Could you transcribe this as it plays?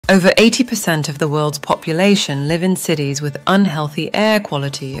Over 80% of the world's population live in cities with unhealthy air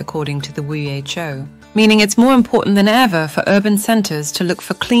quality, according to the WHO, meaning it's more important than ever for urban centers to look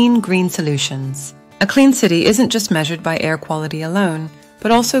for clean, green solutions. A clean city isn't just measured by air quality alone, but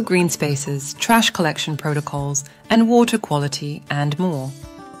also green spaces, trash collection protocols, and water quality, and more.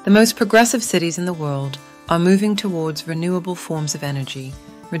 The most progressive cities in the world are moving towards renewable forms of energy,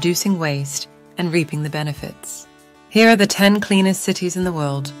 reducing waste, and reaping the benefits. Here are the 10 cleanest cities in the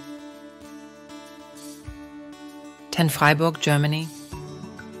world. 10. Freiburg, Germany.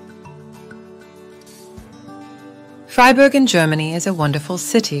 Freiburg in Germany is a wonderful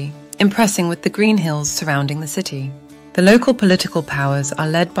city, impressing with the green hills surrounding the city. The local political powers are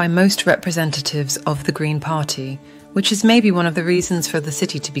led by most representatives of the Green Party, which is maybe one of the reasons for the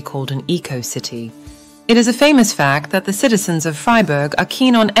city to be called an eco-city. It is a famous fact that the citizens of Freiburg are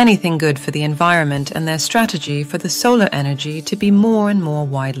keen on anything good for the environment and their strategy for the solar energy to be more and more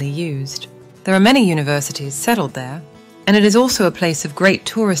widely used. There are many universities settled there, and it is also a place of great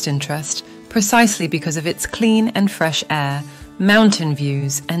tourist interest precisely because of its clean and fresh air, mountain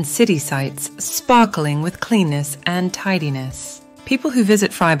views, and city sights sparkling with cleanness and tidiness. People who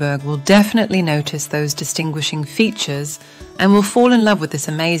visit Freiburg will definitely notice those distinguishing features and will fall in love with this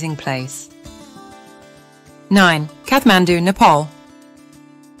amazing place. 9. Kathmandu, Nepal.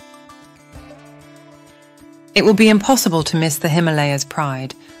 It will be impossible to miss the Himalayas'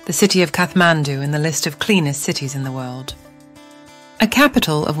 pride, the city of Kathmandu in the list of cleanest cities in the world. A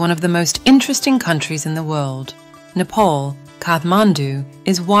capital of one of the most interesting countries in the world, Nepal, Kathmandu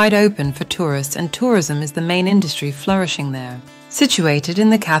is wide open for tourists, and tourism is the main industry flourishing there. Situated in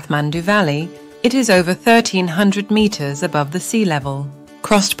the Kathmandu Valley, it is over 1,300 meters above the sea level.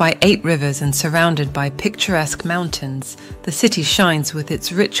 Crossed by 8 rivers and surrounded by picturesque mountains, the city shines with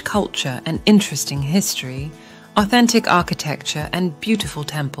its rich culture and interesting history, authentic architecture, and beautiful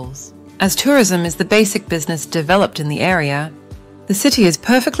temples. As tourism is the basic business developed in the area, the city is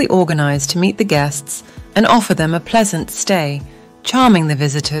perfectly organized to meet the guests and offer them a pleasant stay, charming the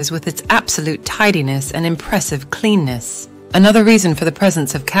visitors with its absolute tidiness and impressive cleanness. Another reason for the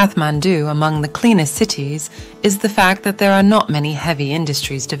presence of Kathmandu among the cleanest cities is the fact that there are not many heavy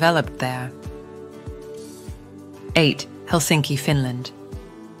industries developed there. 8. Helsinki, Finland.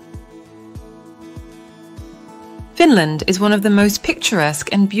 Finland is one of the most picturesque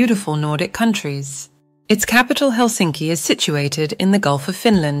and beautiful Nordic countries. Its capital, Helsinki, is situated in the Gulf of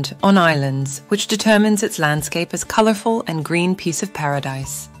Finland, on islands, which determines its landscape as colorful and green piece of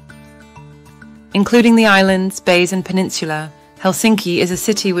paradise. Including the islands, bays, and peninsula, Helsinki is a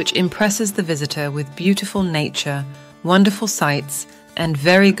city which impresses the visitor with beautiful nature, wonderful sights, and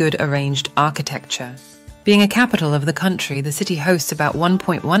very good arranged architecture. Being a capital of the country, the city hosts about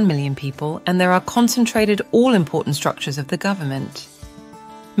 1.1 million people, and there are concentrated all-important structures of the government.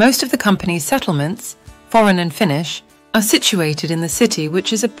 Most of the company's settlements, foreign and Finnish, are situated in the city,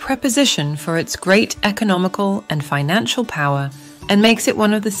 which is a preposition for its great economical and financial power, and makes it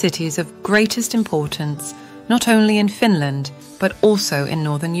one of the cities of greatest importance, not only in Finland, but also in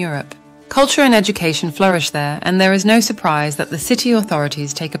Northern Europe. Culture and education flourish there, and there is no surprise that the city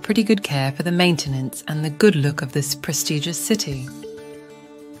authorities take a pretty good care for the maintenance and the good look of this prestigious city.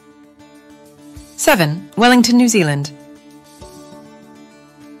 7. Wellington, New Zealand.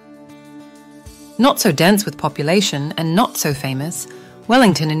 Not so dense with population and not so famous,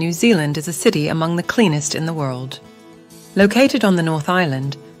 Wellington in New Zealand is a city among the cleanest in the world. Located on the North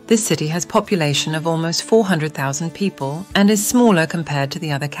Island, this city has a population of almost 400,000 people and is smaller compared to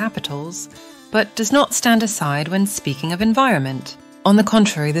the other capitals, but does not stand aside when speaking of environment. On the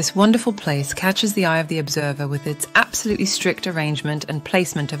contrary, this wonderful place catches the eye of the observer with its absolutely strict arrangement and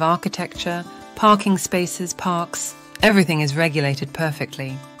placement of architecture, parking spaces, parks. Everything is regulated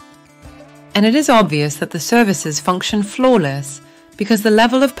perfectly. And it is obvious that the services function flawless because the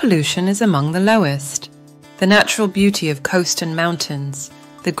level of pollution is among the lowest. The natural beauty of coast and mountains,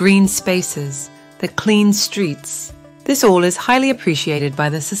 the green spaces, the clean streets, this all is highly appreciated by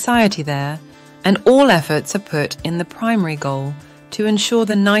the society there, and all efforts are put in the primary goal to ensure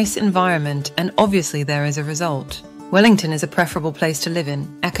the nice environment, and obviously there is a result. Wellington is a preferable place to live in,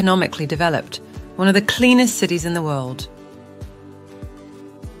 economically developed, one of the cleanest cities in the world.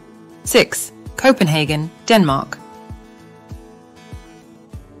 6. Copenhagen, Denmark.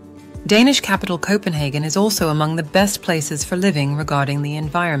 Danish capital Copenhagen is also among the best places for living regarding the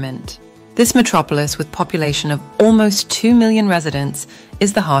environment. This metropolis, with a population of almost 2 million residents,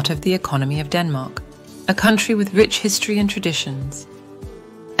 is the heart of the economy of Denmark, a country with rich history and traditions.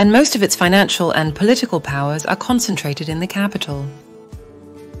 And most of its financial and political powers are concentrated in the capital.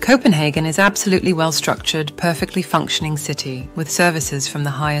 Copenhagen is absolutely well-structured, perfectly functioning city with services from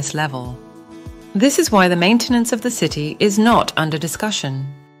the highest level. This is why the maintenance of the city is not under discussion.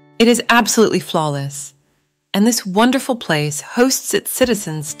 It is absolutely flawless. And this wonderful place hosts its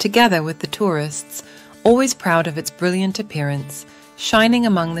citizens together with the tourists, always proud of its brilliant appearance, shining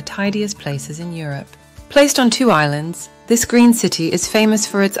among the tidiest places in Europe. Placed on 2 islands, this green city is famous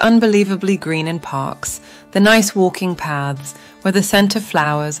for its unbelievably green and parks, the nice walking paths, where the scent of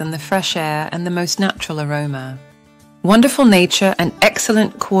flowers and the fresh air and the most natural aroma. Wonderful nature and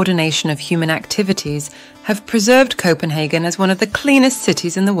excellent coordination of human activities have preserved Copenhagen as one of the cleanest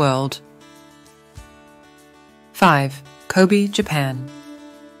cities in the world. 5. Kobe, Japan.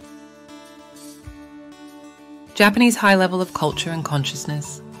 Japanese high level of culture and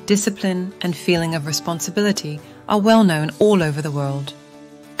consciousness, discipline and feeling of responsibility are well known all over the world.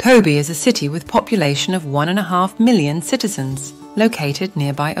 Kobe is a city with population of 1.5 million citizens, located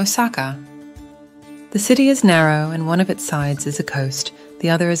nearby Osaka. The city is narrow and one of its sides is a coast, the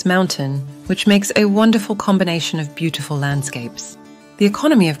other is mountain, which makes a wonderful combination of beautiful landscapes. The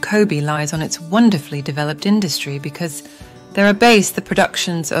economy of Kobe lies on its wonderfully developed industry because there are based the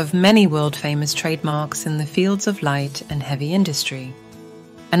productions of many world-famous trademarks in the fields of light and heavy industry.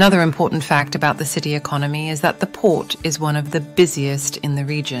 Another important fact about the city economy is that the port is one of the busiest in the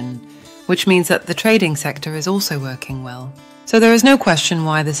region, which means that the trading sector is also working well. So there is no question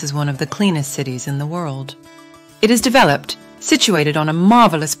why this is one of the cleanest cities in the world. It is developed, situated on a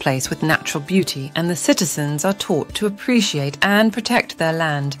marvelous place with natural beauty, and the citizens are taught to appreciate and protect their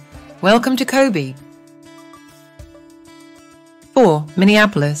land. Welcome to Kobe. 4.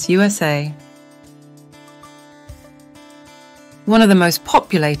 Minneapolis, USA. One of the most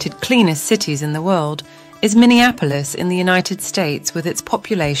populated, cleanest cities in the world is Minneapolis in the United States, with its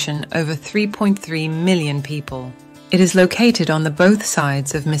population over 3.3 million people. It is located on the both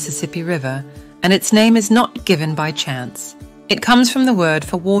sides of Mississippi River, and its name is not given by chance. It comes from the word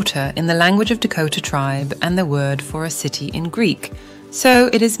for water in the language of Dakota tribe and the word for a city in Greek, so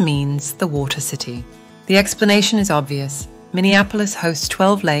it means the water city. The explanation is obvious. Minneapolis hosts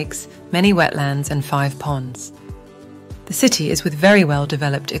 12 lakes, many wetlands, and 5 ponds. The city is with very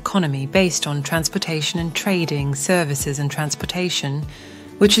well-developed economy based on transportation and trading, services and transportation,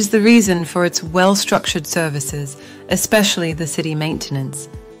 which is the reason for its well-structured services, especially the city maintenance.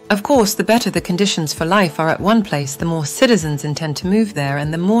 Of course, the better the conditions for life are at one place, the more citizens intend to move there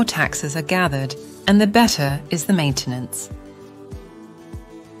and the more taxes are gathered, and the better is the maintenance.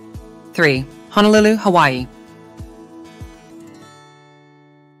 3. Honolulu, Hawaii.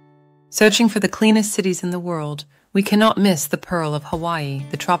 Searching for the cleanest cities in the world, we cannot miss the pearl of Hawaii,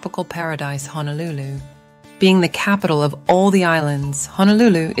 the tropical paradise Honolulu. Being the capital of all the islands,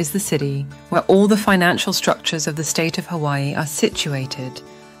 Honolulu is the city where all the financial structures of the state of Hawaii are situated,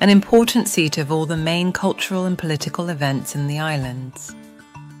 an important seat of all the main cultural and political events in the islands.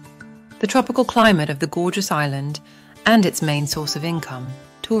 The tropical climate of the gorgeous island and its main source of income,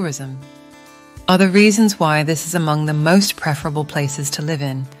 tourism, are the reasons why this is among the most preferable places to live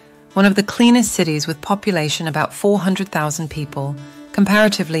in. One of the cleanest cities with population about 400,000 people,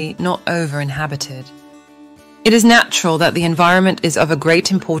 comparatively not over-inhabited. It is natural that the environment is of a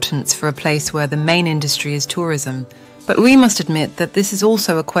great importance for a place where the main industry is tourism, but we must admit that this is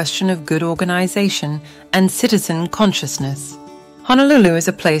also a question of good organization and citizen consciousness. Honolulu is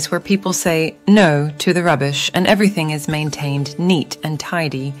a place where people say no to the rubbish and everything is maintained neat and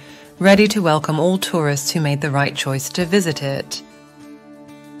tidy, ready to welcome all tourists who made the right choice to visit it.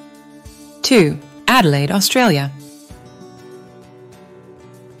 2. Adelaide, Australia.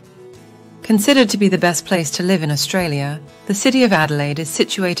 Considered to be the best place to live in Australia, the city of Adelaide is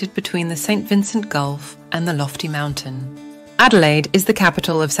situated between the St. Vincent Gulf and the lofty mountain. Adelaide is the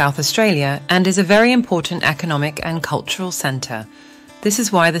capital of South Australia and is a very important economic and cultural centre. This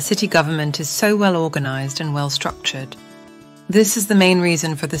is why the city government is so well organised and well structured. This is the main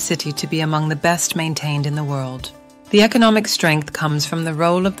reason for the city to be among the best maintained in the world. The economic strength comes from the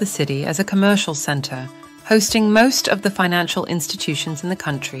role of the city as a commercial centre, hosting most of the financial institutions in the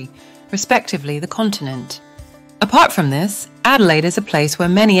country, respectively the continent. Apart from this, Adelaide is a place where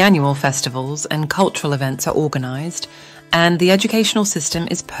many annual festivals and cultural events are organised, and the educational system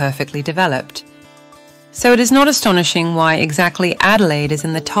is perfectly developed. So it is not astonishing why exactly Adelaide is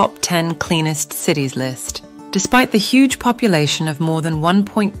in the top 10 cleanest cities list. Despite the huge population of more than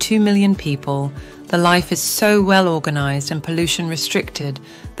 1.2 million people, the life is so well organised and pollution restricted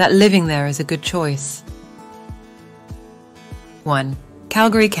that living there is a good choice. 1.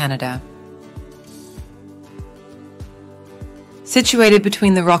 Calgary, Canada. Situated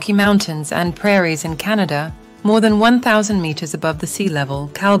between the Rocky Mountains and prairies in Canada, More than 1,000 meters above the sea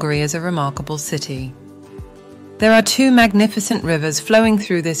level, Calgary is a remarkable city. There are two magnificent rivers flowing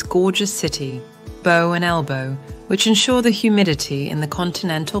through this gorgeous city, Bow and Elbow, which ensure the humidity in the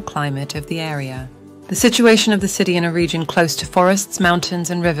continental climate of the area. The situation of the city in a region close to forests, mountains,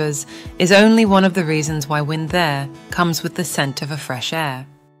 and rivers is only one of the reasons why wind there comes with the scent of a fresh air.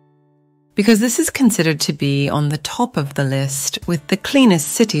 Because this is considered to be on the top of the list with the cleanest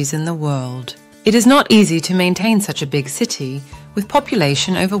cities in the world. It is not easy to maintain such a big city with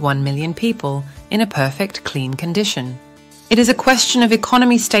population over 1 million people in a perfect clean condition. It is a question of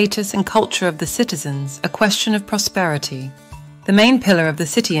economy status and culture of the citizens, a question of prosperity. The main pillar of the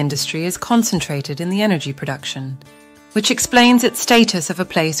city industry is concentrated in the energy production, which explains its status of a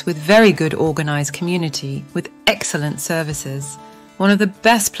place with very good organized community, with excellent services, one of the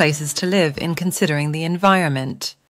best places to live in considering the environment.